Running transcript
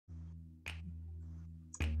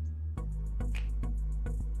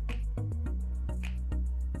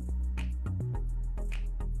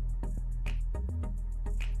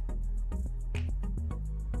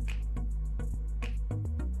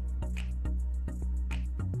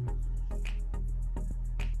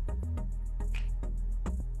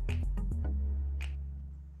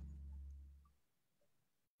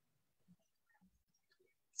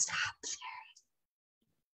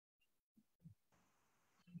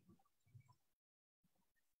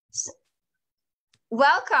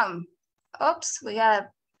Welcome. Oops, we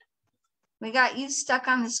got you stuck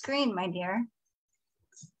on the screen, my dear.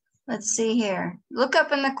 Let's see here. Look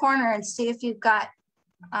up in the corner and see if you've got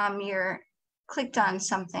your clicked on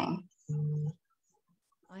something.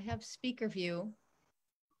 I have speaker view.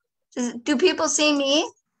 Do people see me?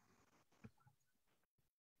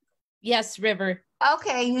 Yes, River.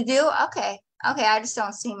 Okay, you do? Okay, I just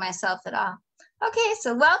don't see myself at all. Okay,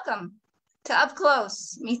 so welcome to Up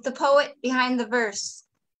Close, Meet the Poet Behind the Verse.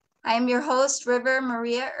 I am your host, River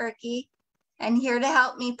Maria Erke, and here to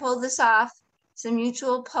help me pull this off is a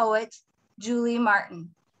mutual poet, Julie Martin.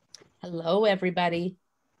 Hello, everybody.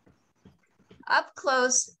 Up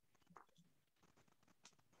close,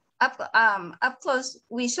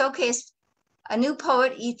 we showcase a new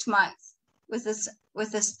poet each month with this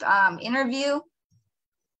interview,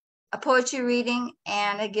 a poetry reading,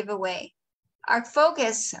 and a giveaway. Our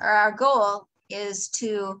focus or our goal is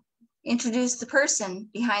to introduce the person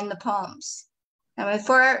behind the poems. And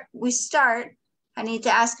before we start, I need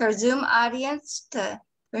to ask our Zoom audience to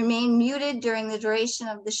remain muted during the duration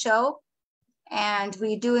of the show. And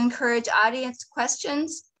we do encourage audience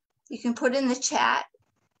questions. You can put in the chat.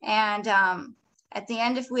 And at the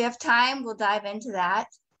end, if we have time, we'll dive into that.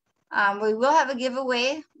 We will have a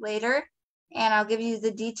giveaway later, and I'll give you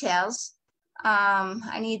the details.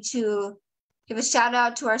 I need to give a shout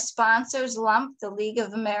out to our sponsors, LUMP, the League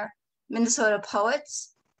of Minnesota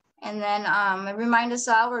Poets. And then remind us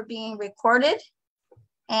all we're being recorded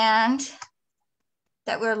and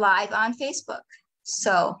that we're live on Facebook.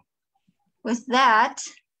 So with that,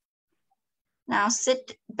 now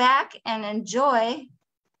sit back and enjoy.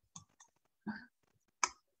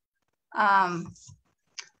 I'd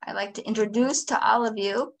like to introduce to all of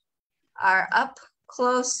you our up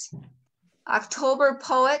close October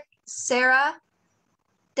poet, Sarah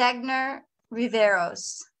Degner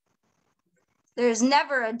Riveros. There is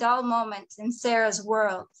never a dull moment in Sarah's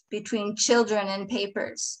world between children and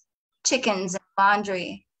papers, chickens and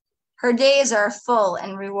laundry. Her days are full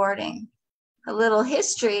and rewarding. A little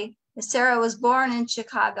history is Sarah was born in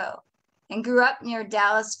Chicago and grew up near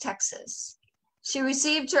Dallas, Texas. She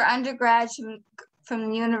received her undergraduate from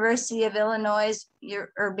the University of Illinois,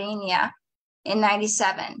 Urbana in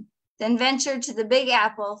 '97, then ventured to the Big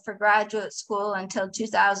Apple for graduate school until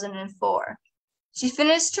 2004. She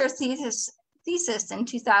finished her thesis in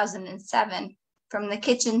 2007 from the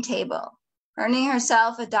kitchen table, earning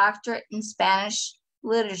herself a doctorate in Spanish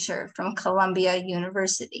literature from Columbia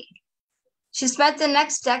University. She spent the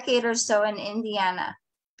next decade or so in Indiana,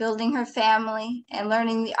 building her family and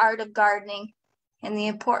learning the art of gardening and the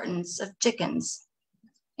importance of chickens.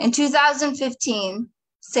 In 2015,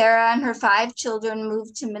 Sarah and her 5 children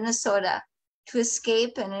moved to Minnesota to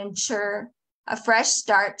escape and ensure a fresh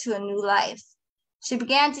start to a new life. She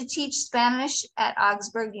began to teach Spanish at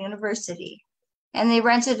Augsburg University, and they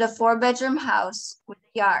rented a 4-bedroom house with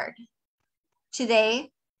a yard.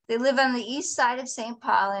 Today, they live on the east side of St.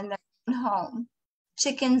 Paul in their own home,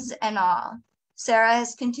 chickens and all. Sarah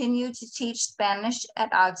has continued to teach Spanish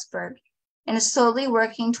at Augsburg and is slowly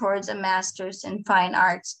working towards a master's in fine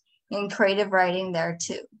arts in creative writing there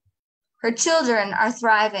too. Her children are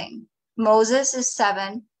thriving. Moses is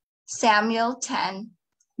 7, Samuel 10,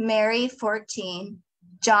 Mary 14,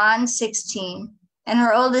 John 16, and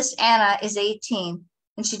her oldest Anna is 18,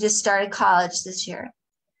 and she just started college this year.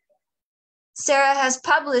 Sarah has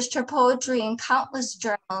published her poetry in countless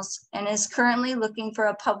journals and is currently looking for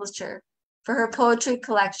a publisher for her poetry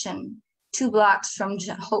collection, 2 blocks from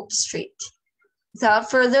Hope Street.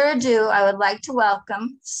 Without further ado, I would like to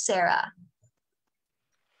welcome Sarah.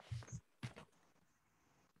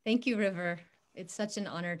 Thank you, River. It's such an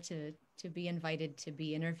honor to be invited to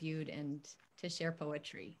be interviewed and to share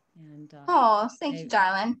poetry. And thank you,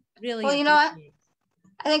 darling. Really, well, you know what?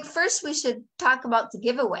 I think first we should talk about the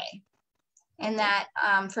giveaway, and that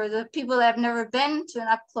for the people that have never been to an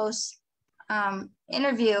up close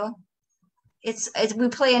interview, we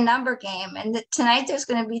play a number game, and tonight there's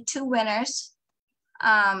going to be 2 winners.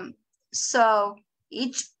 So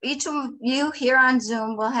each of you here on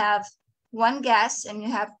Zoom will have 1 guess, and you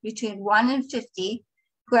have between 1 and 50.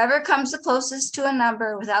 Whoever comes the closest to a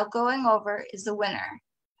number without going over is the winner.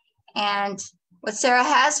 And what Sarah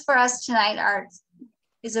has for us tonight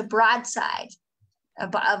is a broadside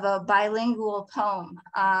of a bilingual poem.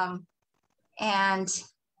 And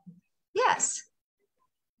yes.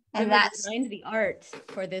 And that's the art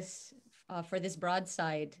for this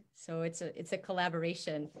broadside. So it's a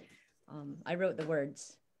collaboration. I wrote the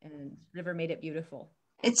words and River made it beautiful.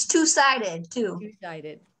 It's 2-sided too.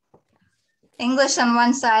 2-sided. English on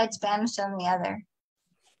one side, Spanish on the other.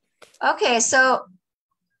 Okay, so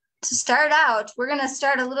to start out, we're going to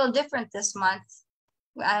start a little different this month.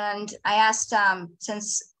 And I asked,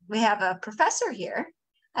 since we have a professor here,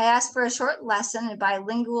 I asked for a short lesson in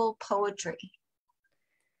bilingual poetry.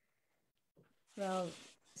 Well,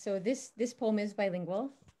 so this poem is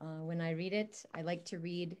bilingual. When I read it, I like to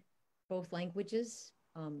read both languages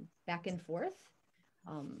back and forth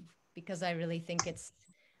because I really think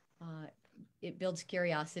it builds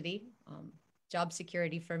curiosity, job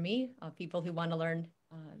security for me, people who want to learn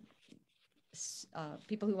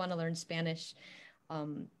Spanish,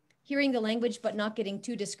 hearing the language but not getting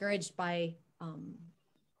too discouraged by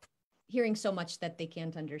hearing so much that they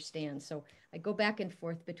can't understand. So I go back and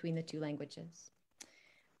forth between the two languages.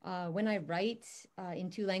 When I write in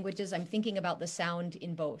two languages, I'm thinking about the sound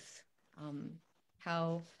in both,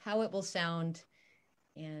 how it will sound.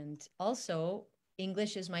 And also,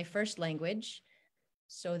 English is my first language.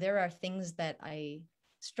 So there are things that I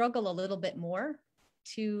struggle a little bit more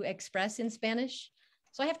to express in Spanish.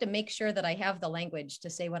 So I have to make sure that I have the language to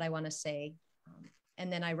say what I want to say.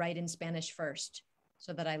 And then I write in Spanish first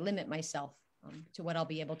so that I limit myself to what I'll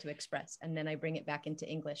be able to express. And then I bring it back into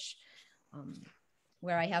English,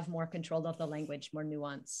 where I have more control of the language, more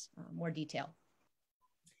nuance, more detail.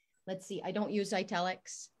 Let's see, I don't use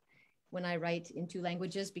italics when I write in two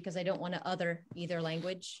languages because I don't want to other either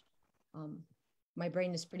language. My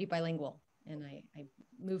brain is pretty bilingual and I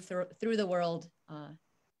move through the world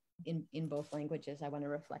in both languages. I want to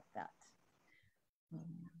reflect that.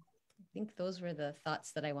 I think those were the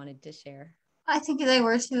thoughts that I wanted to share. I think they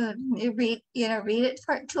were too. You read it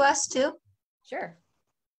to us too. Sure.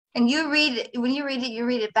 And you read it, when you read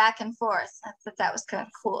it back and forth. I thought that was kind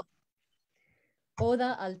of cool.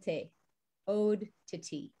 Oda al té, ode to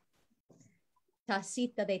tea.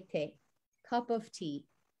 Tacita de té, cup of tea.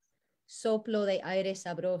 Soplo de aire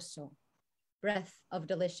sabroso, breath of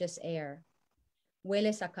delicious air.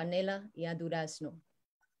 Hueles a canela y a durazno.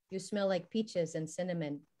 You smell like peaches and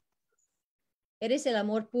cinnamon. Eres el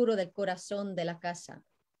amor puro del corazón de la casa.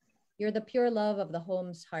 You're the pure love of the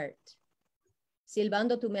home's heart.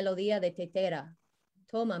 Silbando tu melodía de tetera,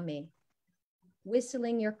 tómame.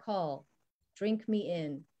 Whistling your call, drink me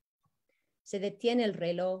in. Se detiene el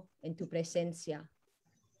reloj en tu presencia.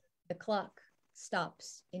 The clock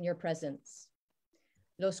stops in your presence.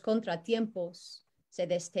 Los contratiempos se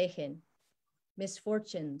destejen.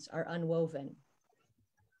 Misfortunes are unwoven.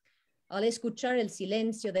 Al escuchar el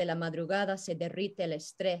silencio de la madrugada se derrite el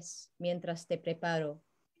estrés mientras te preparo.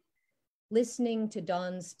 Listening to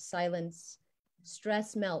dawn's silence,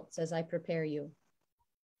 stress melts as I prepare you.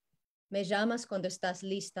 Me llamas cuando estás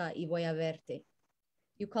lista y voy a verte.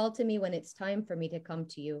 You call to me when it's time for me to come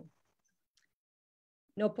to you.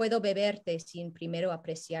 No puedo beberte sin primero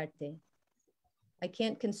apreciarte. I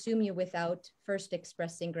can't consume you without first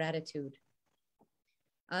expressing gratitude.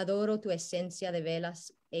 Adoro tu esencia de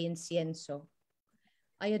velas e incienso.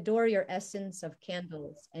 I adore your essence of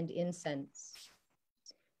candles and incense.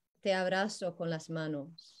 Te abrazo con las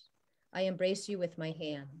manos. I embrace you with my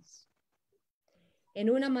hands. En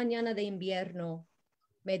una mañana de invierno,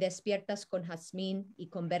 me despiertas con jazmín y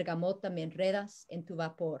con bergamota me enredas en tu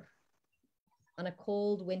vapor. On a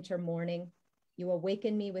cold winter morning, you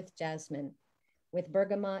awaken me with jasmine. With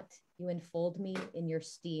bergamot, you enfold me in your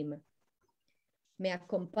steam. Me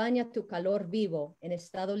acompaña tu calor vivo en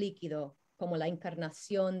estado líquido como la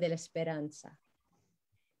encarnación de la esperanza.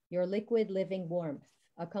 Your liquid living warmth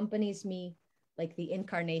accompanies me like the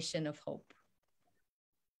incarnation of hope.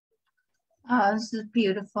 Oh, this is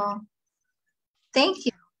beautiful. Thank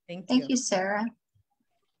you. Thank you, Sarah.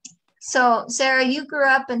 So, Sarah, you grew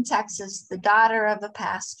up in Texas, the daughter of a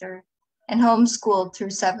pastor, and homeschooled through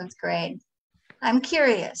 7th grade. I'm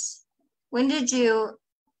curious, when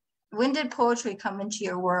did poetry come into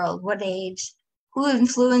your world? What age? Who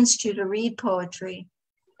influenced you to read poetry?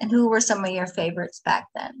 And who were some of your favorites back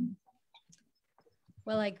then?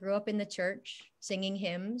 Well, I grew up in the church singing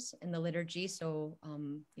hymns in the liturgy. So,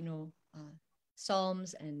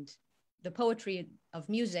 psalms and the poetry of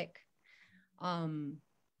music.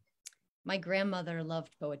 My grandmother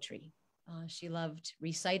loved poetry. She loved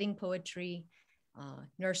reciting poetry,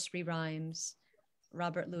 nursery rhymes,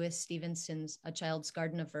 Robert Louis Stevenson's A Child's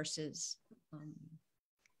Garden of Verses.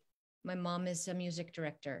 My mom is a music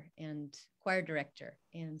director and choir director.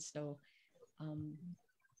 And so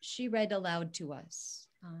she read aloud to us.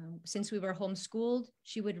 Since we were homeschooled,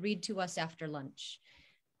 she would read to us after lunch.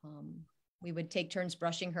 We would take turns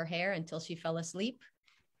brushing her hair until she fell asleep.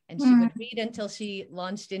 And she would read until she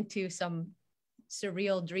launched into some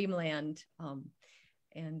surreal dreamland.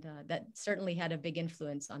 And that certainly had a big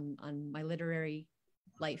influence on my literary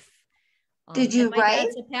life. Did And you my write?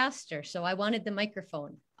 dad's a pastor, so I wanted the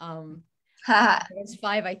microphone. Haha. When I was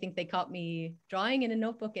 5, I think they caught me drawing in a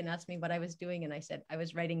notebook and asked me what I was doing, and I said I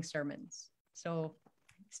was writing sermons. So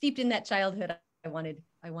steeped in that childhood, I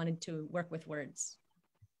wanted to work with words.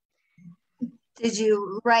 Did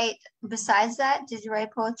you write besides that? Did you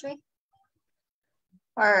write poetry?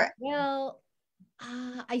 Or Well,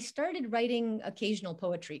 I started writing occasional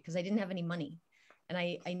poetry because I didn't have any money, and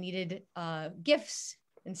I needed gifts.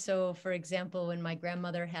 And so, for example, when my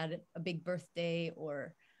grandmother had a big birthday,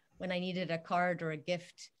 or when I needed a card or a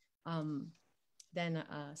gift, then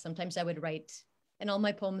sometimes I would write, and all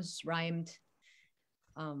my poems rhymed.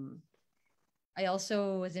 I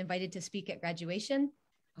also was invited to speak at graduation.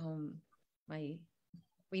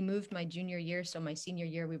 We moved my junior year, so my senior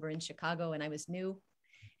year we were in Chicago, and I was new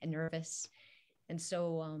and nervous. And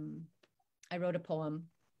so I wrote a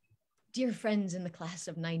poem, "Dear friends in the class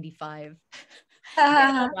of 95." It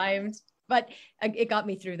all rhymed, but it got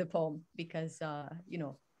me through the poem because,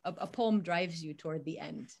 a poem drives you toward the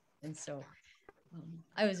end. And so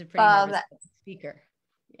I was a pretty nervous speaker.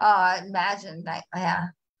 Yeah. Oh, I imagine that. Yeah.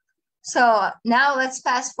 So now let's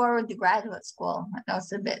fast forward to graduate school. I know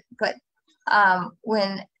it's a bit, but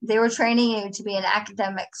when they were training you to be an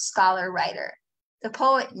academic scholar writer, the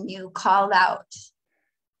poet in you called out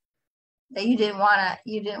that you didn't want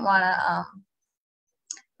to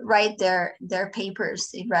write their papers.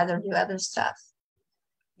 You'd rather do other stuff.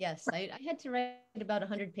 Yes, I had to write about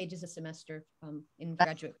 100 pages a semester in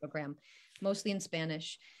graduate program, mostly in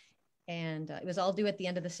Spanish. And it was all due at the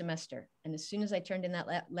end of the semester. And as soon as I turned in that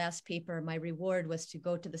last paper, my reward was to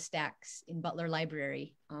go to the stacks in Butler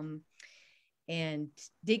Library and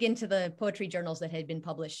dig into the poetry journals that had been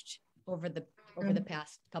published over the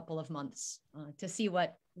past couple of months to see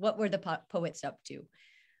what were the poets up to.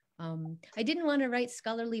 I didn't want to write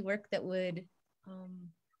scholarly work that would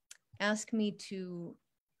ask me to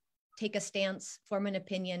take a stance, form an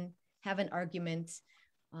opinion, have an argument.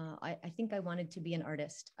 I think I wanted to be an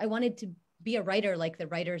artist. I wanted to be a writer like the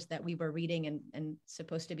writers that we were reading and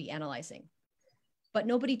supposed to be analyzing. But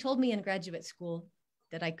nobody told me in graduate school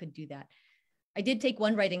that I could do that. I did take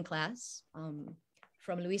one writing class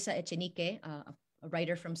from Luisa Echenique, a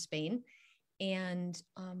writer from Spain. And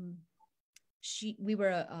we were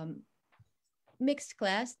a mixed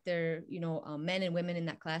class. There, men and women in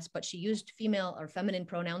that class, but she used female or feminine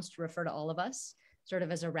pronouns to refer to all of us, sort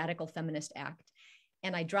of as a radical feminist act.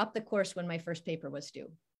 And I dropped the course when my first paper was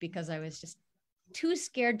due because I was just too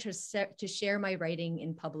scared to share my writing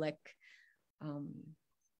in public,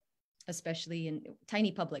 especially in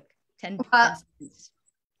tiny public, 10 students.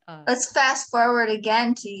 Let's fast forward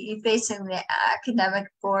again to you facing the academic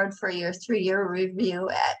board for your 3-year review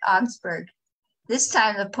at Augsburg. This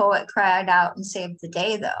time the poet cried out and saved the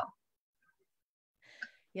day, though.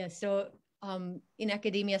 Yeah, so in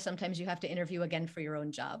academia, sometimes you have to interview again for your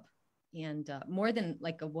own job. And more than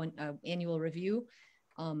like a annual review,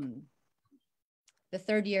 the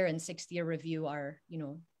 3rd year and 6th year review are,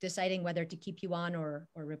 deciding whether to keep you on or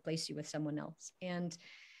replace you with someone else. And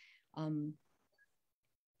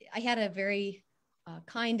I had a very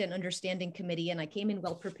kind and understanding committee, and I came in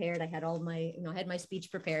well prepared. I had all my, I had my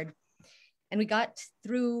speech prepared, and we got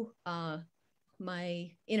through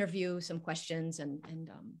my interview, some questions, and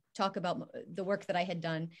talk about the work that I had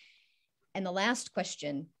done. And the last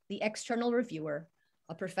question, the external reviewer,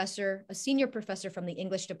 a senior professor from the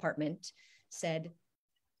English department, said,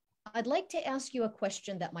 "I'd like to ask you a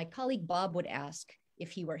question that my colleague Bob would ask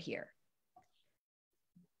if he were here."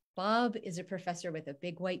 Bob is a professor with a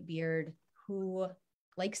big white beard who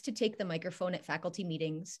likes to take the microphone at faculty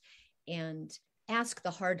meetings and ask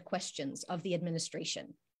the hard questions of the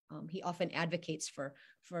administration. He often advocates for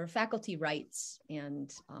faculty rights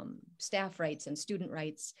and staff rights and student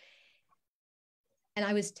rights. And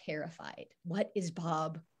I was terrified. What is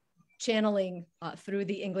Bob, channeling through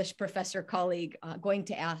the English professor colleague, going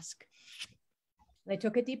to ask? And I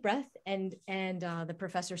took a deep breath, and the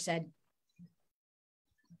professor said,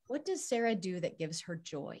 "What does Sarah do that gives her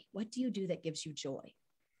joy? What do you do that gives you joy?"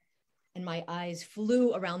 And my eyes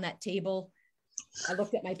flew around that table. I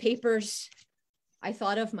looked at my papers. I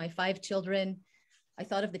thought of my 5 children. I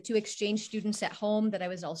thought of the 2 exchange students at home that I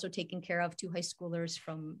was also taking care of, 2 high schoolers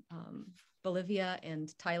from Bolivia and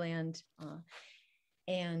Thailand.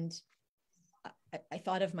 And I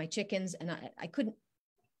thought of my chickens, and I couldn't,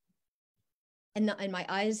 and my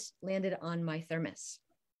eyes landed on my thermos,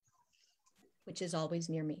 which is always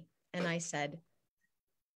near me. And I said,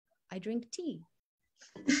 "I drink tea."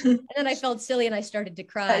 And then I felt silly and I started to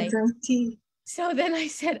cry. I drink tea. So then I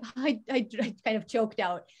said, I kind of choked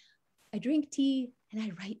out, "I drink tea and I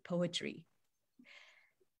write poetry."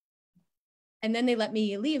 And then they let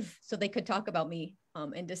me leave so they could talk about me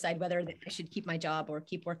and decide whether I should keep my job or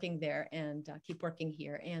keep working there and keep working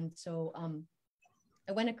here. And so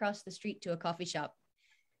I went across the street to a coffee shop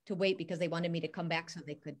to wait because they wanted me to come back so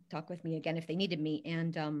they could talk with me again if they needed me.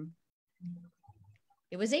 And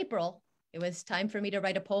it was April. It was time for me to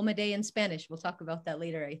write a poem a day in Spanish. We'll talk about that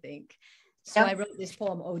later, I think. So I wrote this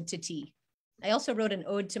poem, Ode to Tea. I also wrote an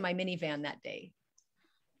ode to my minivan that day.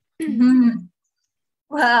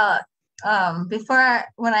 Well,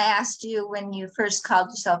 when I asked you when you first called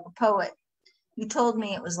yourself a poet, you told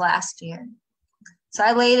me it was last year. So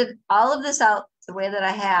I laid all of this out the way that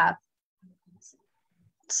I have.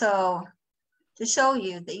 So to show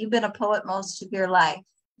you that you've been a poet most of your life,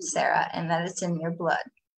 Sarah, and that it's in your blood.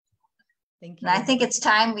 Thank you. And I think it's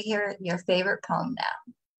time we hear your favorite poem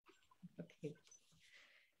now. Okay.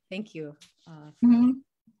 Thank you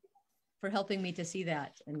for helping me to see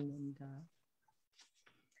that. And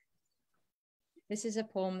this is a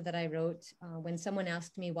poem that I wrote when someone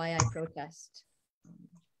asked me why I protest.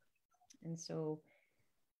 And so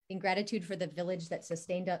in gratitude for the village that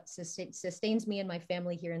sustains me and my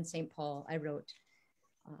family here in St. Paul, I wrote,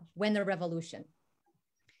 when the revolution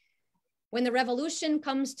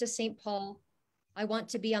comes to St. Paul, I want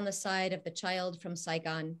to be on the side of the child from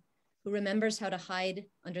Saigon who remembers how to hide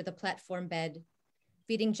under the platform bed,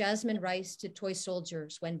 feeding jasmine rice to toy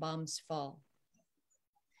soldiers when bombs fall.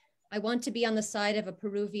 I want to be on the side of a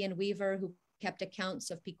Peruvian weaver who kept accounts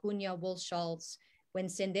of picuña wool shawls when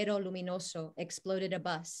Sendero Luminoso exploded a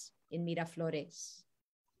bus in Miraflores.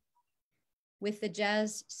 With the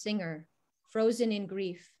jazz singer, frozen in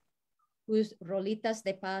grief, whose rolitas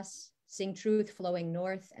de paz sing truth flowing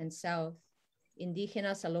north and south,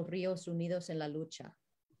 indígenas a los ríos unidos en la lucha.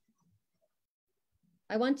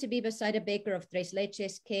 I want to be beside a baker of tres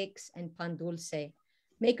leches, cakes, and pan dulce,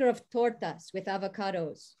 maker of tortas with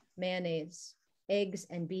avocados, mayonnaise, eggs,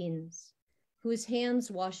 and beans, whose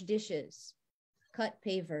hands wash dishes, cut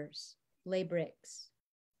pavers, lay bricks,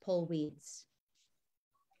 pull weeds.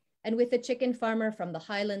 And with a chicken farmer from the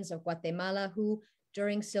highlands of Guatemala who,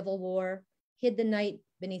 during Civil War, hid the night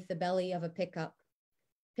beneath the belly of a pickup,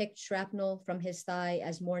 picked shrapnel from his thigh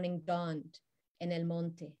as morning dawned in El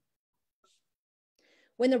Monte.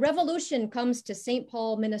 When the revolution comes to St.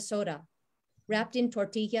 Paul, Minnesota, wrapped in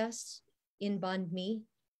tortillas, in banh mi,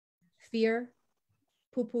 fear,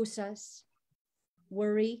 pupusas,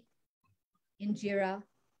 worry, injera,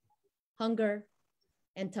 hunger,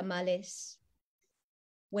 and tamales.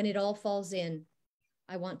 When it all falls in,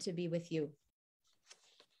 I want to be with you.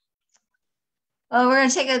 Well, we're going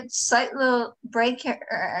to take a slight little break here,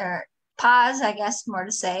 or pause, I guess, more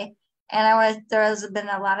to say. And there has been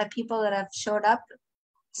a lot of people that have showed up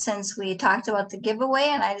since we talked about the giveaway.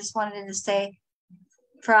 And I just wanted to say,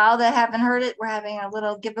 for all that haven't heard it, we're having a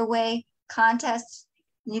little giveaway contest.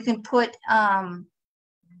 You can put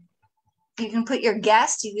your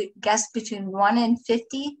guest. You guess between 1 and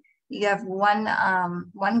 50. You have one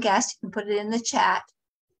guest. You can put it in the chat.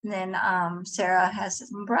 And then Sarah has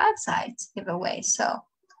some broadsides to give away. So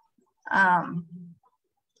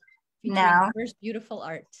now first beautiful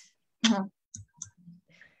art.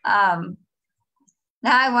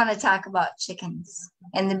 Now I want to talk about chickens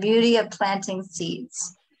and the beauty of planting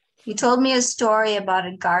seeds. You told me a story about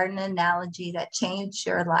a garden analogy that changed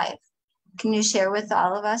your life. Can you share with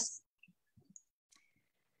all of us?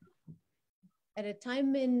 At a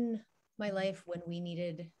time in my life when we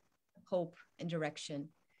needed hope and direction,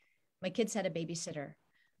 my kids had a babysitter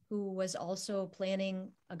who was also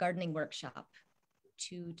planning a gardening workshop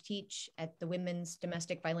to teach at the women's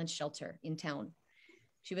domestic violence shelter in town.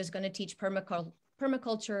 She was going to teach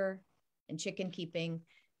permaculture and chicken keeping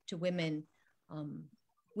to women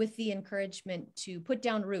with the encouragement to put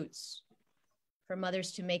down roots for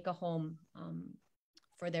mothers to make a home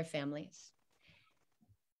for their families.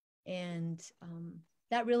 And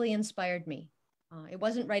that really inspired me. It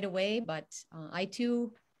wasn't right away, but I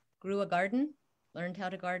too grew a garden, learned how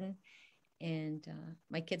to garden, and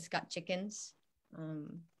my kids got chickens.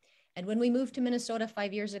 And when we moved to Minnesota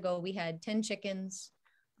 5 years ago, we had 10 chickens,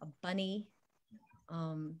 a bunny,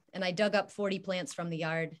 and I dug up 40 plants from the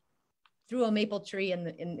yard, threw a maple tree in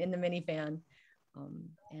the minivan,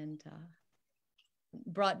 and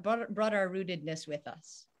brought our rootedness with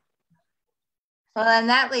us. Well, and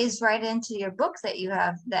that leads right into your book that you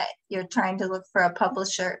have, that you're trying to look for a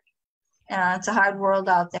publisher. It's a hard world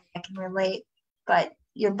out there, I can relate. But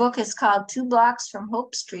your book is called 2 Blocks from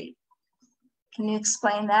Hope Street. Can you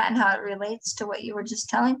explain that and how it relates to what you were just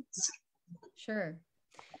telling us? Sure.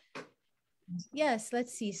 Yes,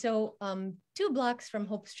 let's see. So 2 Blocks from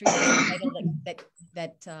Hope Street is the title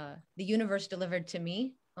that the universe delivered to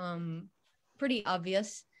me pretty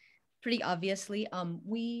obviously.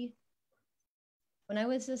 When I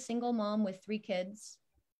was a single mom with 3 kids,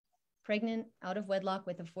 pregnant out of wedlock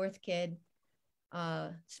with a 4th kid,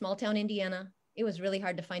 small town Indiana, it was really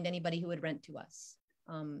hard to find anybody who would rent to us.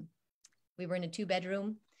 We were in a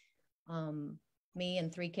 2-bedroom, me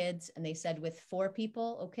and 3 kids, and they said with 4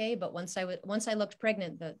 people, okay. But once I looked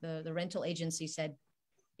pregnant, the rental agency said,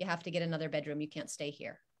 you have to get another bedroom. You can't stay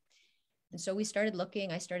here. And so I started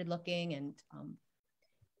looking, and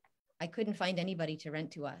I couldn't find anybody to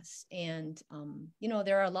rent to us. And,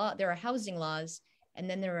 there are housing laws, and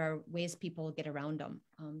then there are ways people get around them,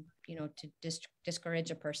 to discourage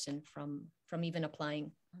a person from even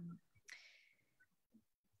applying.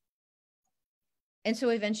 And so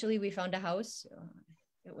eventually we found a house.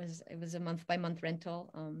 It was a month-by-month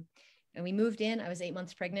rental. And we moved in. I was 8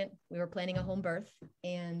 months pregnant. We were planning a home birth,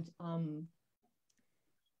 and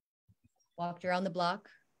walked around the block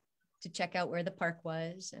to check out where the park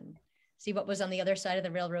was and see what was on the other side of the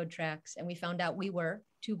railroad tracks. And we found out we were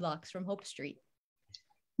 2 blocks from Hope Street.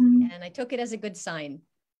 Mm-hmm. And I took it as a good sign.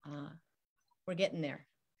 We're getting there.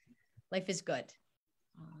 Life is good.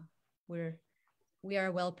 We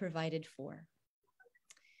are well provided for.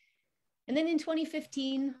 And then in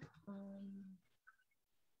 2015,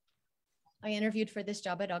 I interviewed for this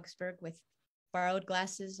job at Augsburg with borrowed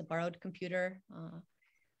glasses, a borrowed computer,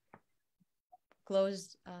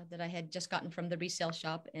 clothes that I had just gotten from the resale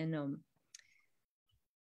shop. And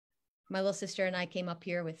my little sister and I came up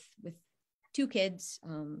here with 2 kids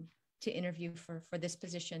to interview for this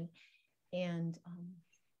position. And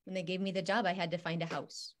when they gave me the job, I had to find a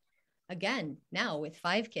house. Again, now with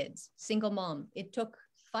 5 kids, single mom. It took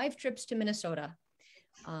 5 trips to Minnesota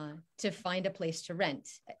to find a place to rent.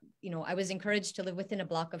 I was encouraged to live within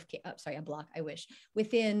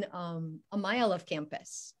within a mile of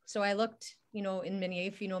campus. So I looked,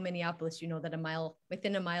 if you know Minneapolis, you know that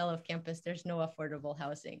within a mile of campus, there's no affordable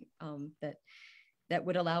housing that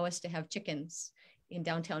would allow us to have chickens in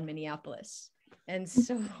downtown Minneapolis. And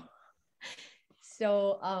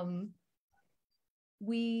so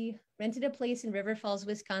we rented a place in River Falls,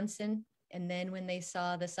 Wisconsin. And then when they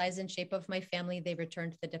saw the size and shape of my family, they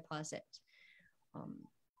returned the deposit.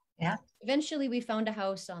 Eventually, we found a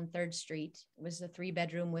house on 3rd Street. It was a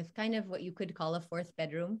 3-bedroom with kind of what you could call a 4th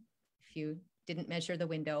bedroom if you didn't measure the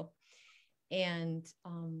window. And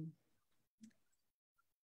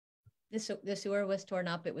the sewer was torn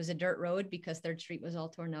up. It was a dirt road because 3rd Street was all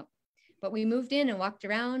torn up. But we moved in and walked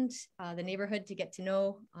around the neighborhood to get to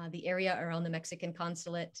know the area around the Mexican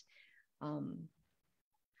consulate.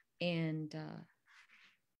 And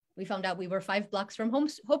we found out we were 5 blocks from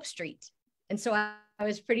Hope Street. And so I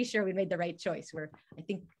was pretty sure we made the right choice. I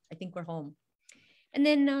think we're home. And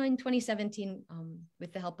then in 2017,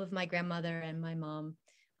 with the help of my grandmother and my mom,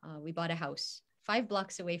 we bought a house 5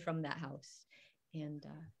 blocks away from that house. And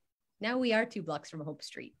now we are 2 blocks from Hope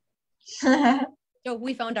Street. So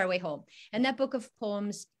we found our way home. And that book of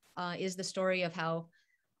poems is the story of how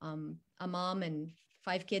a mom and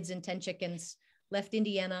 5 kids and 10 chickens left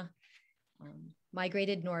Indiana,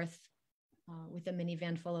 migrated north with a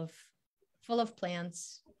minivan full of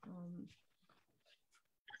plants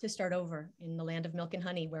to start over in the land of milk and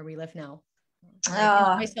honey where we live now.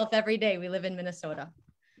 I pinch myself every day. We live in Minnesota.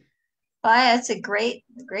 Well, that's a great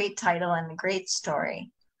title and a great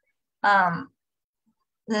story.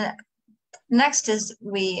 The next is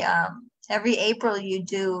every April you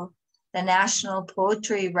do the National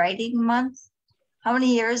Poetry Writing Month. How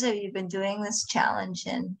many years have you been doing this challenge,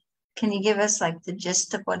 and can you give us the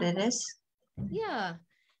gist of what it is? Yeah,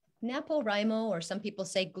 NaPoWriMo, or some people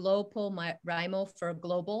say GloPoWriMo for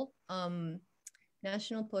global.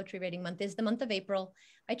 National Poetry Writing Month is the month of April.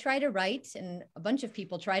 I try to write, and a bunch of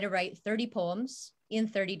people try to write 30 poems in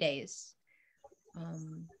 30 days.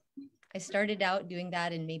 I started out doing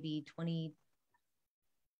that in maybe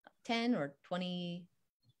 2010 or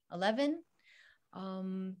 2011.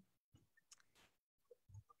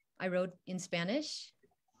 I wrote in Spanish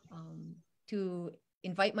to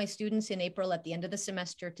invite my students in April at the end of the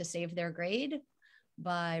semester to save their grade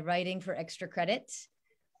by writing for extra credit,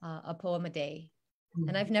 a poem a day.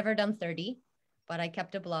 And I've never done 30, but I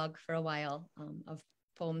kept a blog for a while of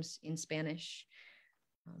poems in Spanish.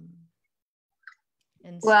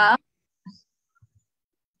 And so, well,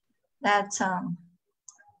 that's,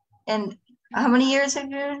 and how many years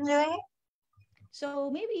have you been doing it?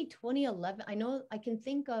 So maybe 2011. I know I can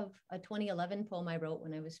think of a 2011 poem I wrote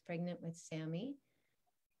when I was pregnant with Sammy.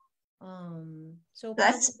 So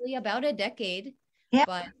probably about a decade. Yeah.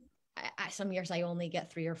 But some years I only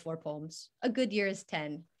get 3 or 4 poems. A good year is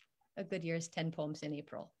 10. A good year is 10 poems in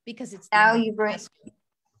April because it's now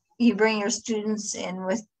you bring your students in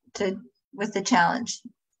with the challenge.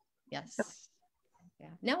 Yes. Yeah.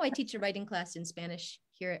 Now I teach a writing class in Spanish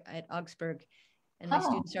here at Augsburg, and my Oh.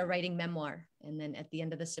 students are writing memoir. And then at the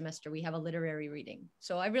end of the semester, we have a literary reading.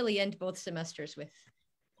 So I really end both semesters with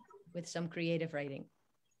some creative writing.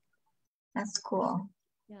 That's cool.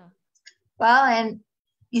 Yeah. Well, and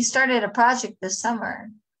you started a project this summer,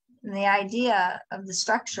 and the idea of the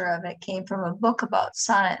structure of it came from a book about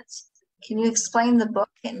sonnets. Can you explain the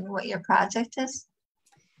book and what your project is?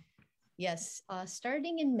 Yes.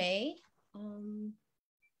 Starting in May,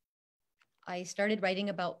 I started writing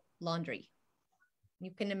about laundry.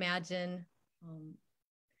 You can imagine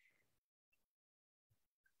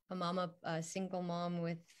a single mom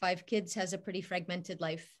with 5 kids has a pretty fragmented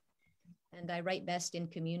life. And I write best in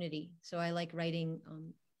community. So I like writing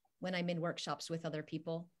when I'm in workshops with other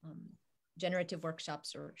people, generative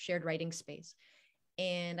workshops or shared writing space.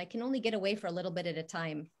 And I can only get away for a little bit at a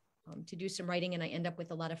time to do some writing, and I end up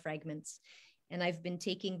with a lot of fragments. And I've been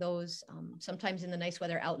taking those sometimes in the nice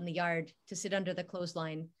weather out in the yard to sit under the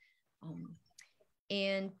clothesline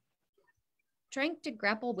and trying to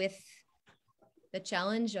grapple with the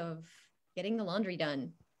challenge of getting the laundry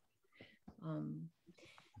done.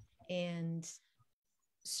 And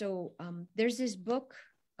so there's this book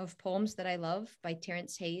of poems that I love by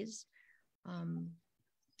Terrence Hayes.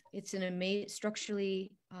 It's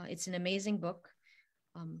it's an amazing book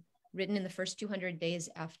written in the first 200 days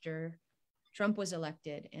after Trump was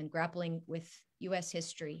elected and grappling with US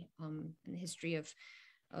history and the history of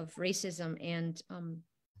racism. And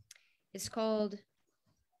it's called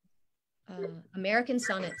American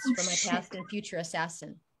Sonnets from My Past and Future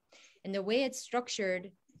Assassin. And the way it's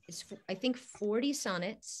structured is, I think, 40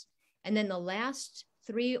 sonnets. And then the last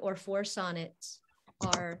 3 or 4 sonnets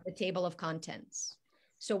are the table of contents.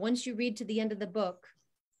 So once you read to the end of the book,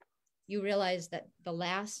 you realize that the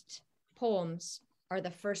last poems are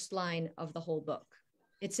the first line of the whole book.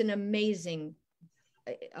 It's an amazing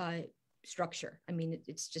structure. I mean,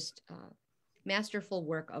 it's just masterful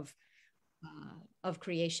work of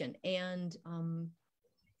creation. And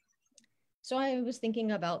so I was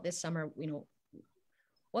thinking about this summer,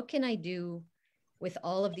 what can I do with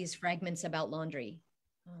all of these fragments about laundry?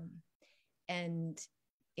 And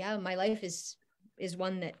yeah, my life is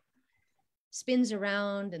one that spins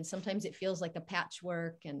around, and sometimes it feels like a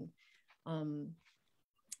patchwork. And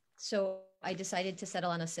so I decided to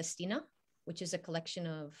settle on a sestina, which is a collection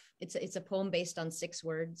of, it's a poem based on 6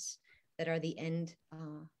 words that are the end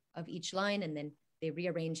of each line, and then they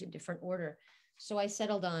rearrange in different order. So I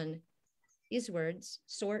settled on these words: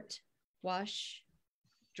 sort, wash,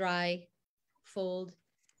 dry, fold,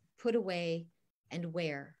 put away, and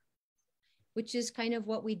wear, which is kind of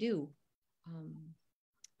what we do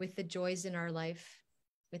with the joys in our life,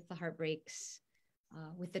 with the heartbreaks,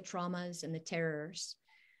 with the traumas and the terrors.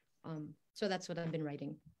 So that's what I've been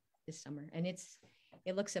writing this summer. And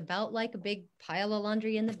it looks about like a big pile of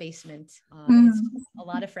laundry in the basement. It's a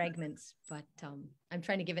lot of fragments, but I'm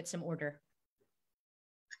trying to give it some order.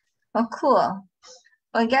 Oh, cool.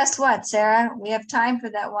 Well, guess what, Sarah? We have time for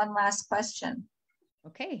that one last question.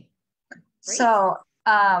 Okay. Great. So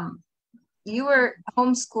you were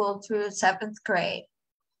homeschooled through 7th grade,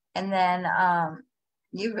 and then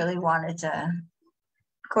you really wanted to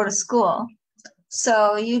go to school.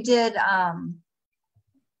 So you did a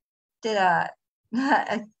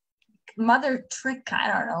mother trick, I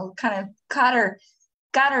don't know, kind of got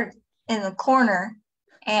her in the corner,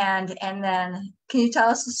 and then can you tell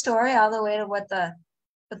us the story all the way to what the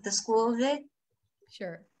school did?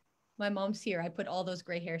 Sure. My mom's here. I put all those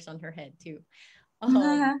gray hairs on her head too.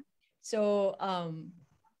 So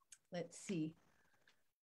let's see.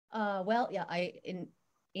 Well, yeah, in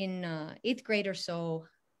 8th grade or so,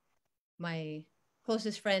 my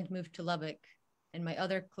closest friend moved to Lubbock, and my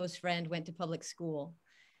other close friend went to public school.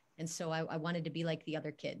 And so I wanted to be like the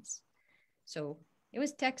other kids. So it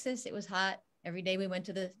was Texas. It was hot. Every day we went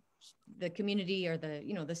to the community, or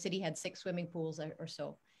the city had 6 swimming pools or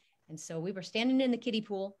so. And so we were standing in the kiddie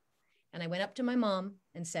pool, and I went up to my mom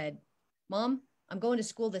and said, "Mom, I'm going to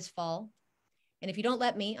school this fall. And if you don't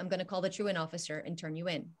let me, I'm going to call the truant officer and turn you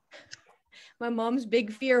in." My mom's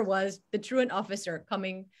big fear was the truant officer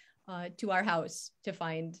coming to our house to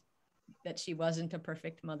find that she wasn't a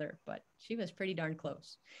perfect mother, but she was pretty darn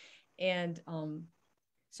close. And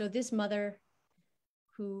so this mother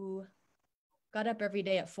who got up every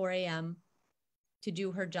day at 4 a.m. to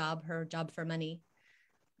do her job for money,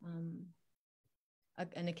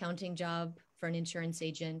 an accounting job for an insurance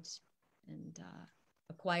agent, and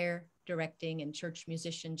a choir directing and church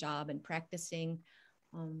musician job, and practicing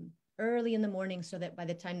early in the morning so that by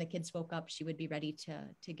the time the kids woke up, she would be ready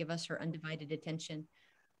to give us her undivided attention.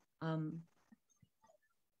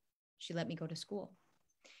 She let me go to school.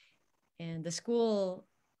 And the school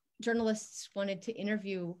journalists wanted to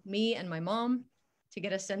interview me and my mom to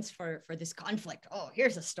get a sense for this conflict. Oh,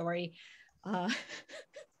 here's a story.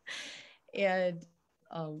 And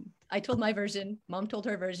I told my version, mom told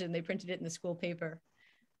her version, they printed it in the school paper.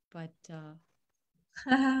 But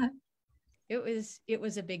it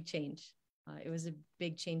was a big change. It was a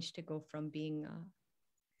big change to go from being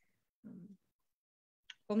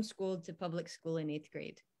homeschooled to public school in 8th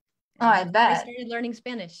grade. And I bet. I started learning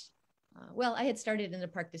Spanish. Well, I had started in the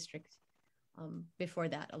Park District before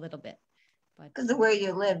that a little bit. Because of where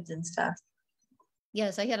you lived and stuff.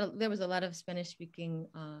 Yes, there was a lot of Spanish speaking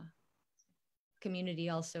community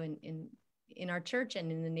also in our church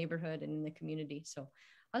and in the neighborhood and in the community. So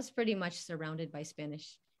I was pretty much surrounded by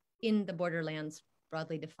Spanish in the borderlands,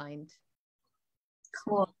 broadly defined.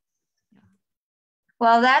 Cool. Yeah.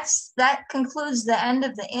 Well, that concludes the end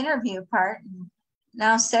of the interview part.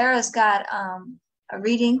 Now Sarah's got a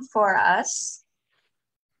reading for us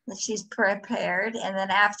that she's prepared, and then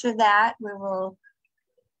after that we will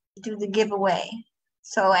do the giveaway.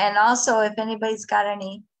 So, and also if anybody's got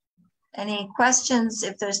any questions,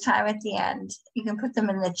 if there's time at the end, you can put them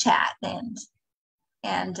in the chat, and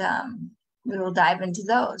we will dive into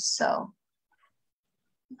those. So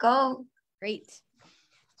go. Great.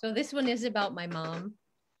 So this one is about my mom.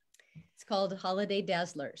 It's called Holiday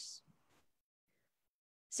Dazzlers.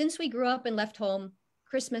 Since we grew up and left home,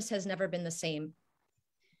 Christmas has never been the same.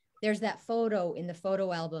 There's that photo in the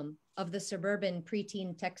photo album of the suburban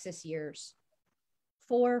preteen Texas years.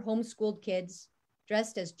 4 homeschooled kids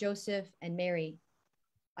dressed as Joseph and Mary.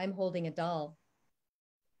 I'm holding a doll.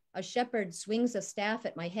 A shepherd swings a staff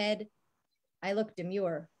at my head. I look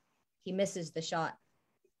demure. He misses the shot.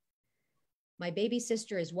 My baby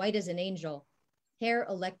sister is white as an angel, hair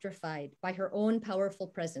electrified by her own powerful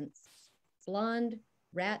presence. Blonde,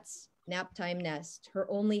 rat's naptime nest, her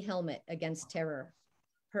only helmet against terror.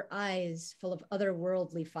 Her eyes full of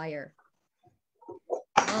otherworldly fire.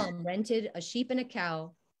 Mom rented a sheep and a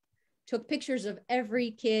cow, took pictures of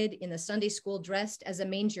every kid in the Sunday school dressed as a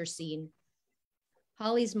manger scene.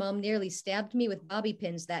 Holly's mom nearly stabbed me with bobby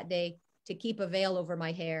pins that day to keep a veil over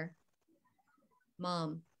my hair.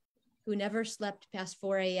 Mom, who never slept past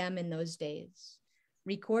 4 a.m. in those days,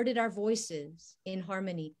 recorded our voices in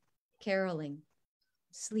harmony, caroling.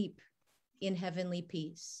 Sleep in heavenly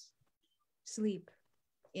peace. Sleep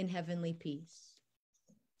in heavenly peace.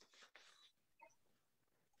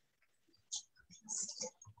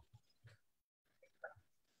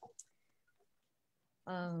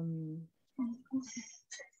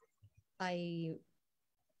 I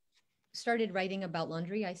started writing about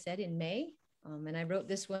laundry, I said, in May, and I wrote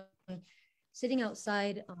this one sitting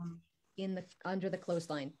outside under the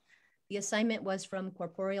clothesline. The assignment was from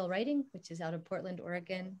Corporeal Writing, which is out of Portland,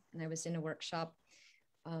 Oregon, and I was in a workshop.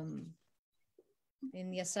 And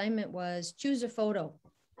the assignment was choose a photo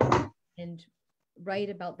and write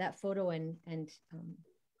about that photo and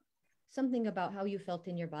something about how you felt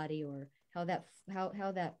in your body, or how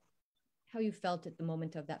you felt at the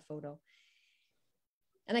moment of that photo.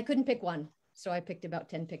 And I couldn't pick one, so I picked about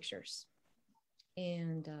 10 pictures.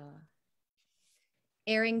 And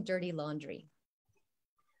airing dirty laundry.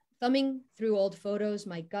 Thumbing through old photos,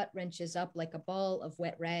 my gut wrenches up like a ball of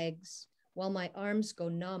wet rags, while my arms go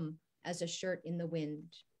numb as a shirt in the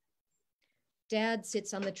wind. Dad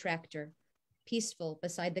sits on the tractor, peaceful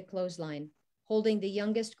beside the clothesline, holding the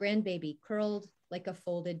youngest grandbaby curled like a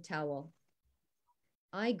folded towel.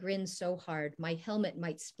 I grin so hard my helmet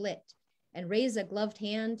might split and raise a gloved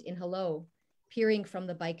hand in hello, peering from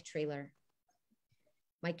the bike trailer.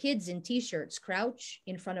 My kids in t-shirts crouch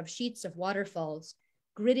in front of sheets of waterfalls,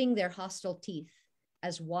 gritting their hostile teeth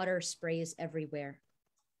as water sprays everywhere.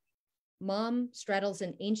 Mom straddles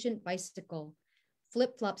an ancient bicycle,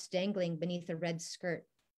 flip-flops dangling beneath a red skirt,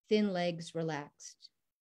 thin legs relaxed.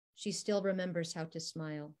 She still remembers how to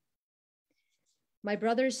smile. My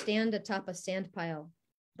brothers stand atop a sand pile,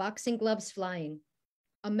 boxing gloves flying,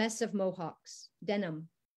 a mess of mohawks, denim,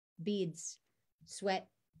 beads, sweat,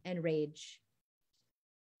 and rage.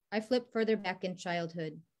 I flip further back in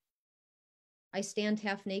childhood. I stand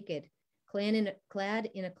half naked, clad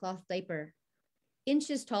in a cloth diaper,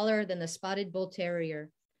 inches taller than the spotted bull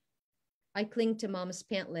terrier. I cling to Mom's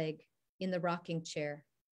pant leg in the rocking chair,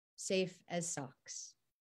 safe as socks.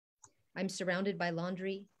 I'm surrounded by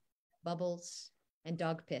laundry, bubbles, and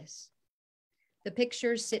dog piss. The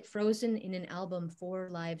pictures sit frozen in an album 4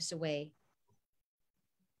 lives away.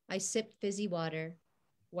 I sip fizzy water,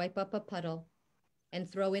 wipe up a puddle, and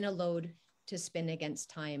throw in a load to spin against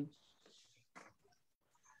time.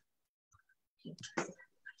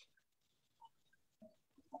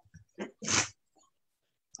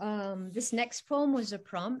 This next poem was a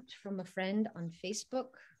prompt from a friend on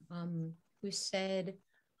Facebook who said,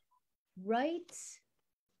 write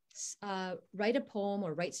a poem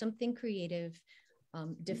or write something creative,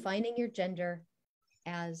 defining your gender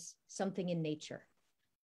as something in nature.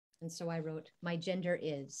 And so I wrote, my gender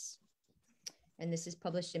is, and this is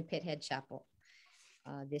published in Pithead Chapel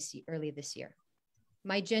early this year.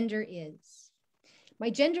 My gender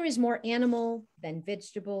is more animal than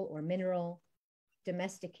vegetable or mineral,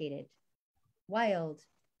 domesticated, wild,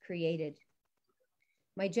 created.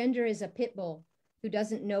 My gender is a pit bull who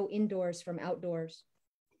doesn't know indoors from outdoors,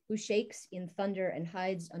 who shakes in thunder and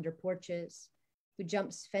hides under porches, who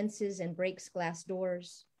jumps fences and breaks glass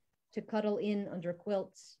doors, to cuddle in under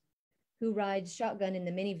quilts, who rides shotgun in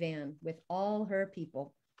the minivan with all her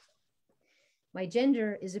people. My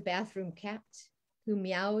gender is a bathroom cat who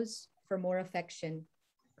meows for more affection,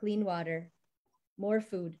 clean water, more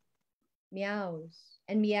food,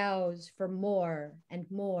 meows for more and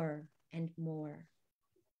more and more.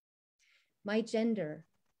 My gender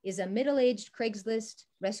is a middle-aged Craigslist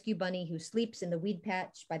rescue bunny who sleeps in the weed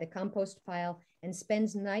patch by the compost pile and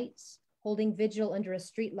spends nights holding vigil under a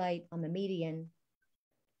streetlight on the median,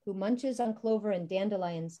 who munches on clover and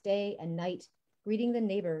dandelions day and night, greeting the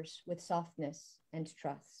neighbors with softness and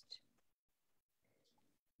trust.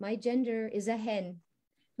 My gender is a hen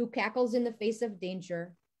who cackles in the face of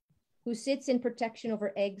danger, who sits in protection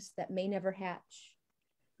over eggs that may never hatch,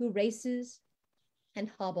 who races and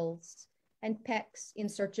hobbles and pecks in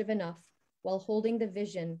search of enough while holding the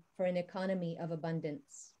vision for an economy of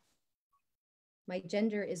abundance. My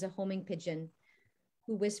gender is a homing pigeon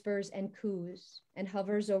who whispers and coos and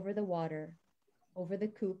hovers over the water, over the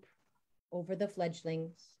coop, over the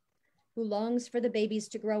fledglings, who longs for the babies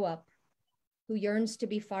to grow up, who yearns to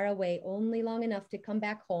be far away only long enough to come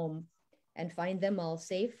back home and find them all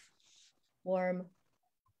safe, warm,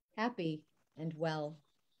 happy, and well.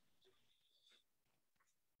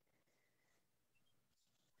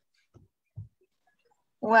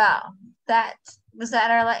 Wow, was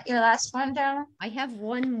that your last one, darling? I have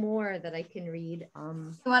one more that I can read.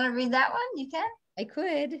 You want to read that one? You can. I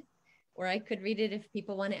could, or I could read it if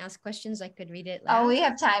people want to ask questions. I could read it. Oh, we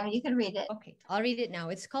have time. You can read it. Okay, I'll read it now.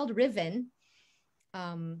 It's called Riven.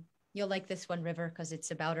 You'll like this one, River, because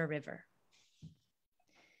it's about a river.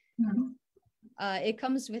 Mm-hmm. It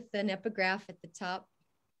comes with an epigraph at the top.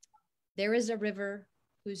 There is a river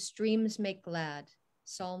whose streams make glad.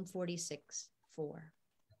 Psalm 46:4.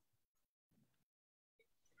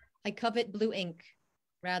 I covet blue ink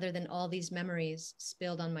rather than all these memories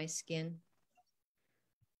spilled on my skin.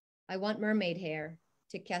 I want mermaid hair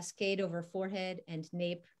to cascade over forehead and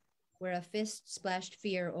nape where a fist splashed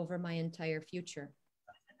fear over my entire future.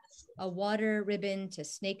 A water ribbon to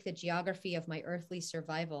snake the geography of my earthly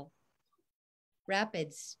survival.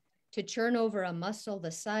 Rapids to churn over a muscle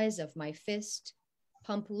the size of my fist,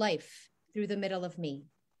 pump life through the middle of me.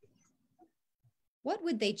 What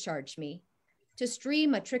would they charge me? To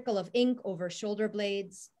stream a trickle of ink over shoulder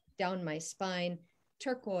blades, down my spine,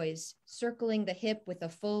 turquoise circling the hip with a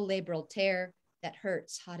full labral tear that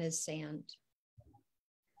hurts hot as sand.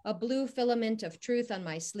 A blue filament of truth on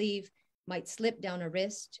my sleeve might slip down a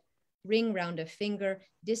wrist, ring round a finger,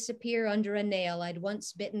 disappear under a nail I'd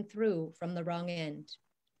once bitten through from the wrong end.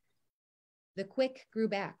 The quick grew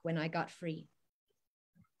back when I got free.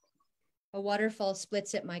 A waterfall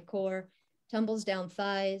splits at my core, tumbles down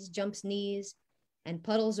thighs, jumps knees, and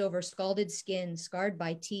puddles over scalded skin scarred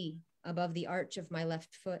by tea above the arch of my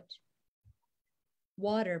left foot.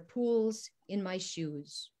 Water pools in my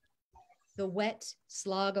shoes. The wet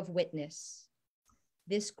slog of witness.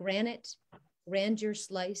 This granite, grandeur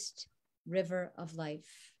sliced river of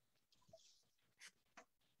life.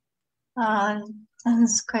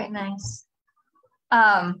 That's quite nice.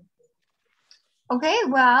 Okay,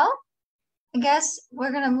 well, I guess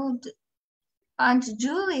we're gonna move on to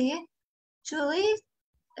Julie. Julie,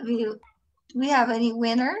 do we have any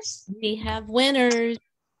winners? We have winners.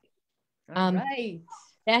 All right.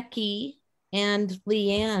 Becky and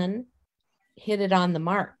Leanne hit it on the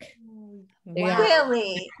mark. Wow.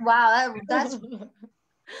 Really? Wow, that's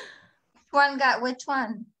which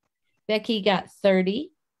one? Becky got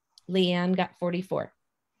 30. Leanne got 44.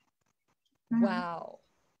 Wow.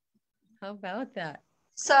 How about that?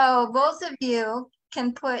 So both of you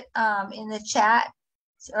can put in the chat,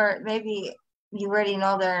 or maybe you already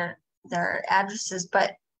know their addresses,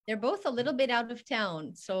 but they're both a little bit out of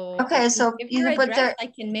town. So okay, so if you your can put address, I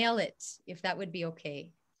can mail it if that would be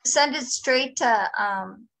okay. Send it straight to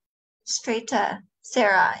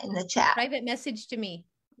Sarah in the chat. Private message to me.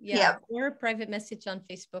 Yeah. Yep. Or private message on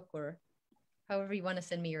Facebook or however you want to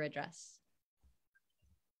send me your address.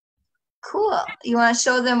 Cool. You want to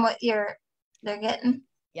show them what they're getting?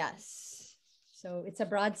 Yes. So it's a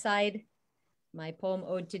broadside. My poem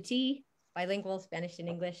Ode to Tea, bilingual, Spanish and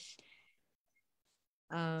English.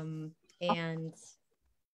 And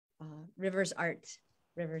Rivers art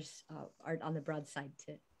on the broadside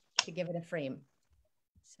to give it a frame.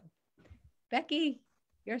 So, Becky,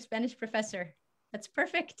 you're a Spanish professor. That's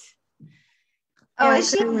perfect. Oh, I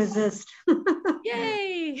is she? couldn't resist.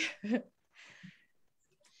 Yay!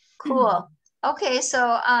 Cool. Okay,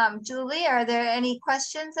 so Julie, are there any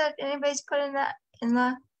questions that anybody's put in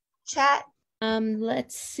the chat?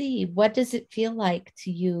 Let's see. What does it feel like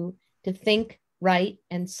to you to think, write,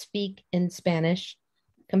 and speak in Spanish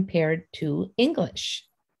compared to English?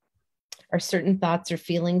 Are certain thoughts or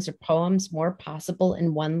feelings or poems more possible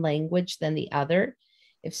in one language than the other?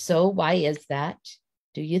 If so, why is that,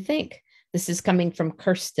 do you think? This is coming from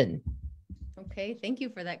Kirsten. Okay, thank you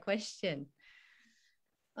for that question.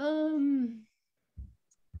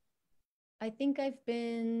 I think I've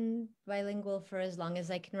been bilingual for as long as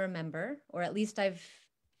I can remember, or at least I've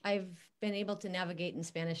been able to navigate in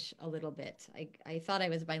Spanish a little bit. I thought I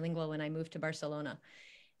was bilingual when I moved to Barcelona,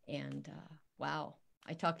 and wow,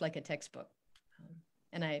 I talked like a textbook,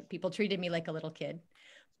 and people treated me like a little kid.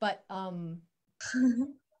 But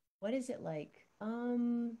what is it like?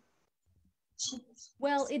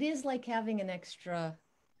 Well, it is like having an extra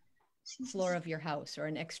floor of your house or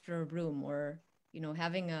an extra room, or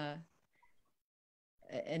having an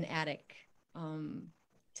attic,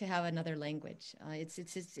 to have another language.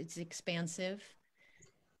 It's expansive.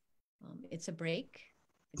 It's a break.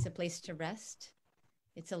 It's a place to rest.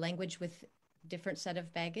 It's a language with different set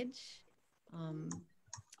of baggage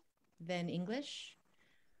than English.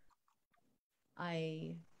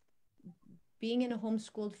 Being in a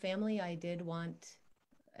homeschooled family, I did want,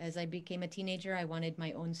 as I became a teenager, I wanted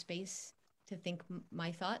my own space to think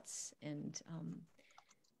my thoughts. And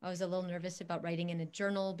I was a little nervous about writing in a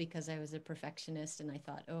journal because I was a perfectionist. And I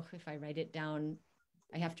thought, oh, if I write it down,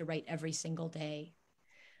 I have to write every single day.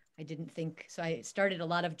 I didn't think, so I started a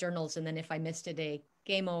lot of journals. And then if I missed a day,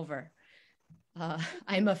 game over.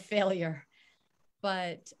 I'm a failure.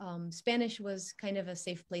 But Spanish was kind of a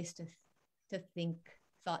safe place to think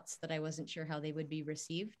thoughts that I wasn't sure how they would be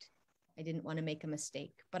received. I didn't want to make a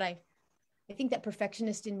mistake. But I think that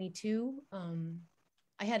perfectionist in me too.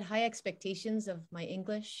 I had high expectations of my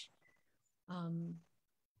English,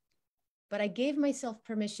 but I gave myself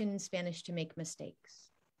permission in Spanish to make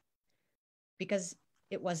mistakes because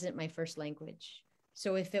it wasn't my first language.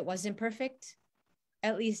 So if it wasn't perfect,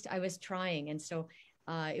 at least I was trying. And so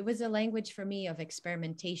it was a language for me of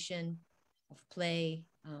experimentation, of play,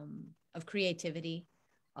 of creativity,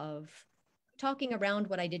 of talking around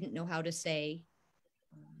what I didn't know how to say.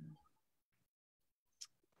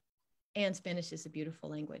 And Spanish is a beautiful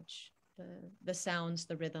language. The sounds,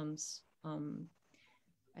 the rhythms.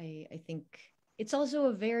 I think it's also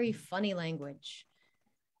a very funny language.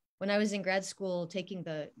 When I was in grad school taking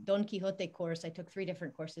the Don Quixote course, I took 3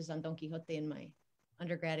 different courses on Don Quixote in my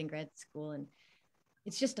undergrad and grad school. And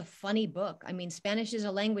it's just a funny book. I mean, Spanish is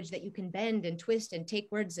a language that you can bend and twist and take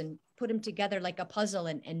words and put them together like a puzzle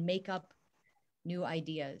and make up new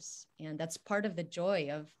ideas. And that's part of the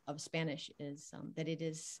joy of Spanish is that it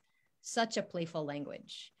is such a playful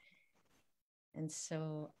language. And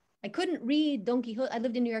so I couldn't read Don Quixote. I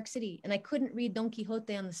lived in New York City and I couldn't read Don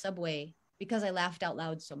Quixote on the subway because I laughed out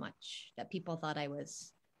loud so much that people thought I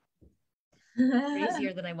was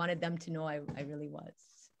crazier than I wanted them to know I really was.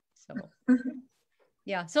 So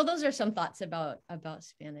yeah, so those are some thoughts about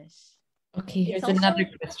Spanish. Okay, here's another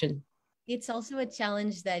question. It's also a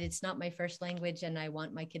challenge that it's not my first language and I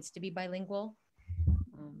want my kids to be bilingual.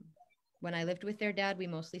 When I lived with their dad, we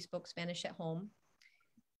mostly spoke Spanish at home.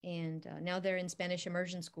 And now they're in Spanish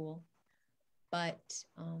immersion school. But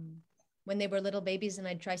when they were little babies and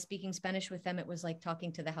I'd try speaking Spanish with them, it was like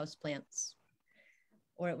talking to the houseplants,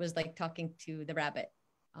 or it was like talking to the rabbit.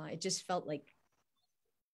 It just felt like,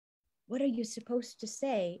 what are you supposed to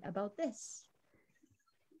say about this?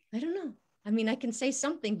 I don't know. I mean, I can say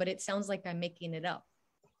something, but it sounds like I'm making it up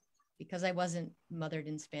because I wasn't mothered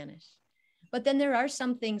in Spanish. But then there are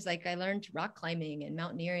some things like I learned rock climbing and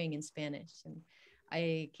mountaineering in Spanish, and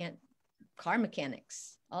car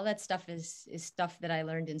mechanics. All that stuff is stuff that I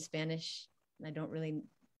learned in Spanish. And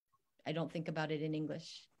I don't think about it in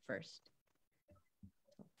English first.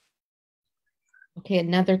 Okay,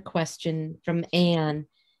 another question from Anne.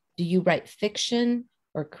 Do you write fiction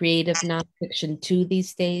or creative nonfiction too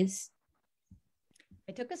these days?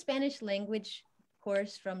 I took a Spanish language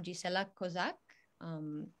course from Gisela Kozak,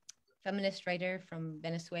 feminist writer from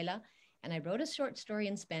Venezuela, and I wrote a short story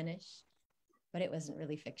in Spanish, but it wasn't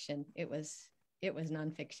really fiction. It was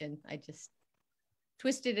nonfiction. I just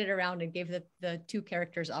twisted it around and gave the two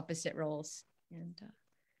characters opposite roles, and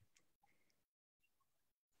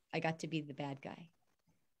I got to be the bad guy.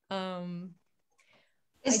 In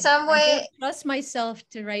I don't trust myself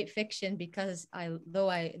to write fiction because though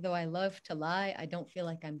I love to lie, I don't feel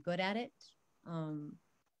like I'm good at it.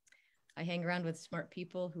 I hang around with smart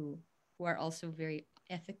people who are also very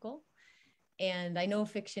ethical, and I know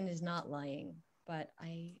fiction is not lying, but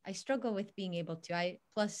I struggle with being able to.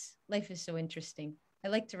 Plus life is so interesting. I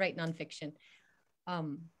like to write nonfiction.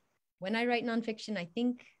 When I write nonfiction, I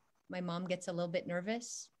think my mom gets a little bit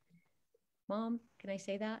nervous. Mom, can I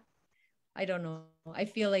say that? I don't know. I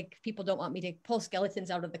feel like people don't want me to pull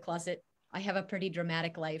skeletons out of the closet. I have a pretty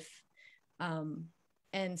dramatic life.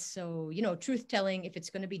 And so, you know, truth telling, if it's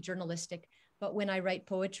going to be journalistic, but when I write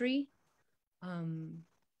poetry, no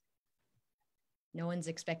one's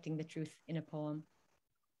expecting the truth in a poem.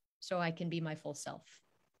 So I can be my full self.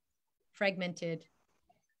 Fragmented,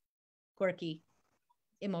 quirky,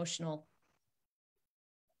 emotional.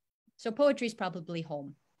 So poetry is probably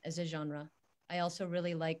home as a genre. I also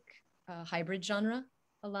really like hybrid genre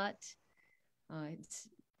a lot. It's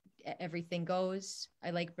everything goes. I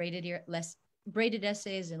like braided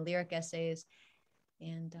essays and lyric essays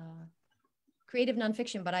and creative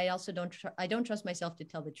nonfiction, but I also don't trust myself to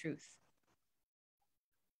tell the truth.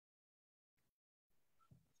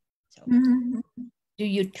 So, do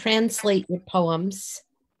you translate your poems?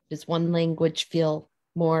 Does one language feel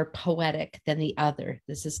more poetic than the other?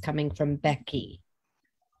 This is coming from Becky.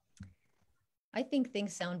 I think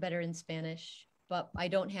things sound better in Spanish, but I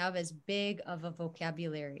don't have as big of a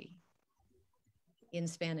vocabulary in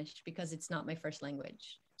Spanish because it's not my first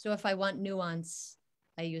language. So if I want nuance,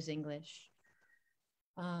 I use English.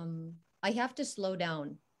 I have to slow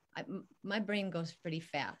down. My brain goes pretty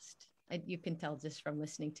fast. You can tell just from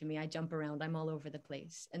listening to me. I jump around. I'm all over the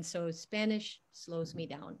place. And so Spanish slows me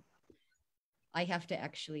down. I have to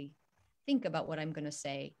actually think about what I'm going to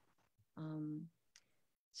say.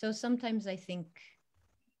 So sometimes I think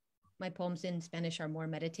my poems in Spanish are more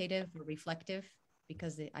meditative or reflective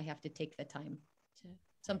because I have to take the time to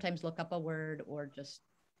sometimes look up a word or just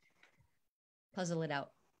puzzle it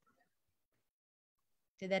out.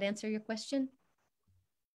 Did that answer your question?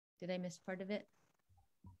 Did I miss part of it?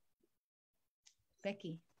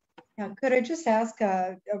 Becky. Yeah, could I just ask,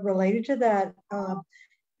 related to that,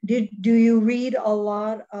 do you read a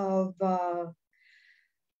lot of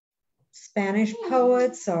Spanish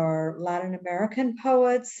poets or Latin American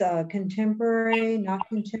poets, contemporary, not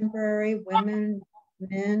contemporary, women,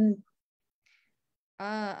 men?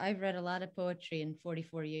 I've read a lot of poetry in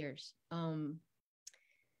 44 years.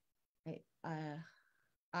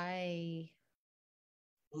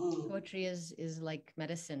 Poetry is like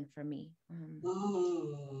medicine for me.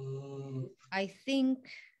 I think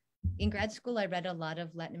in grad school, I read a lot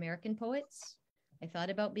of Latin American poets. I thought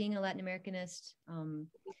about being a Latin Americanist.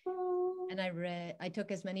 And I took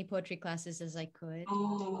as many poetry classes as I could.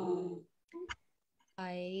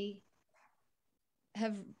 I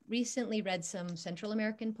have recently read some Central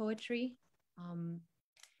American poetry.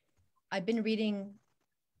 I've been reading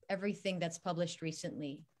everything that's published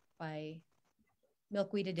recently by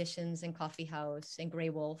Milkweed Editions and Coffee House and Grey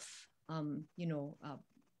Wolf,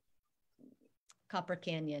 Copper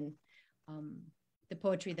Canyon, the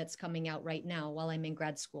poetry that's coming out right now while I'm in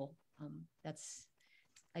grad school.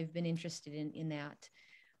 I've been interested in that.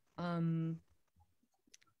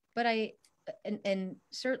 But and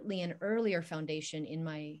certainly an earlier foundation in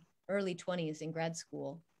my early 20s in grad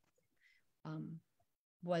school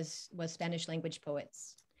was Spanish language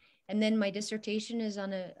poets. And then my dissertation is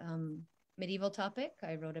on a medieval topic.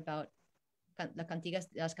 I wrote about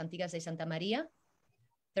las Cantigas de Santa Maria,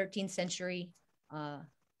 13th century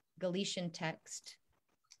Galician text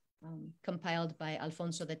compiled by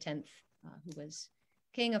Alfonso X, who was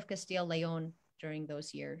king of Castile Leon during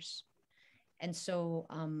those years. And so,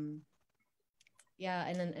 and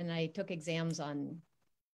I took exams on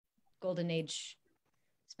Golden Age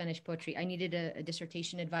Spanish poetry. I needed a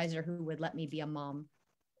dissertation advisor who would let me be a mom.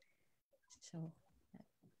 So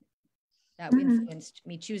that influenced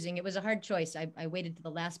me choosing. It was a hard choice. I waited to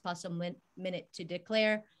the last possible minute to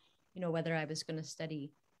declare, whether I was going to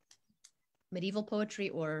study medieval poetry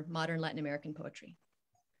or modern Latin American poetry.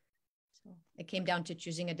 So it came down to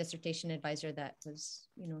choosing a dissertation advisor that was,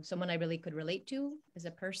 someone I really could relate to as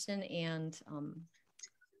a person and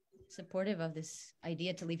supportive of this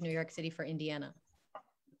idea to leave New York City for Indiana.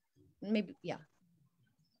 Maybe, yeah.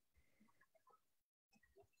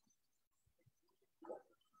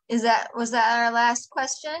 Was that our last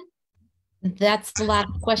question? That's the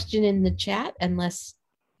last question in the chat, unless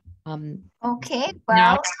Okay,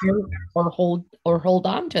 now well, or hold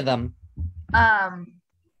on to them.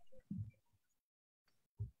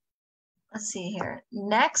 Let's see here.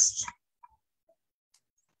 Next,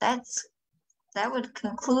 that would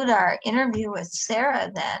conclude our interview with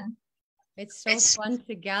Sarah then. It's so fun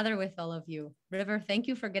to gather with all of you. River, thank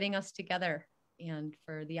you for getting us together and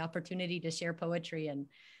for the opportunity to share poetry. And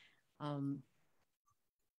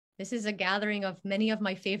this is a gathering of many of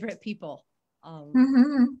my favorite people.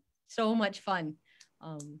 So much fun.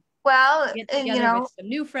 Well, get together with some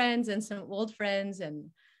new friends and some old friends, and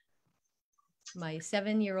my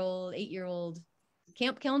 7-year-old, 8-year-old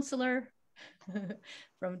camp counselor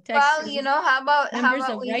from Texas. Well, how about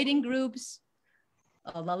writing groups,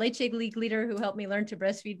 a La Leche League leader who helped me learn to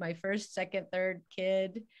breastfeed my first, second, third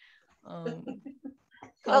kid.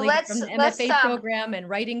 Colleagues from the MFA program and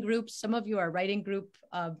writing groups. Some of you are writing group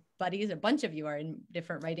buddies. A bunch of you are in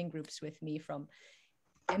different writing groups with me, from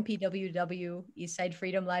MPWW, Eastside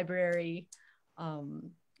Freedom Library,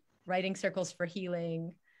 Writing Circles for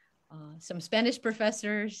Healing, some Spanish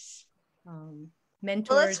professors, mentors.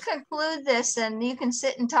 Well, let's conclude this, and you can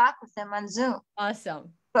sit and talk with them on Zoom.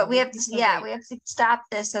 Awesome. But we have to stop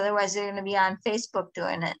this, otherwise they're going to be on Facebook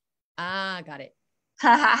doing it. Ah, got it. So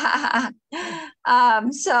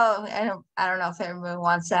I don't know if everyone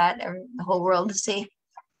wants that, the whole world to see.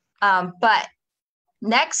 But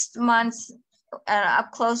next month,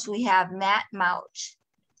 up close, we have Matt Mouch.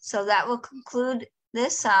 So that will conclude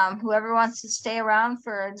this. Whoever wants to stay around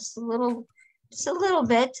for just a little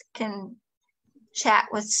bit can chat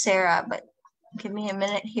with Sarah, but give me a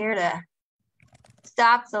minute here to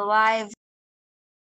stop the live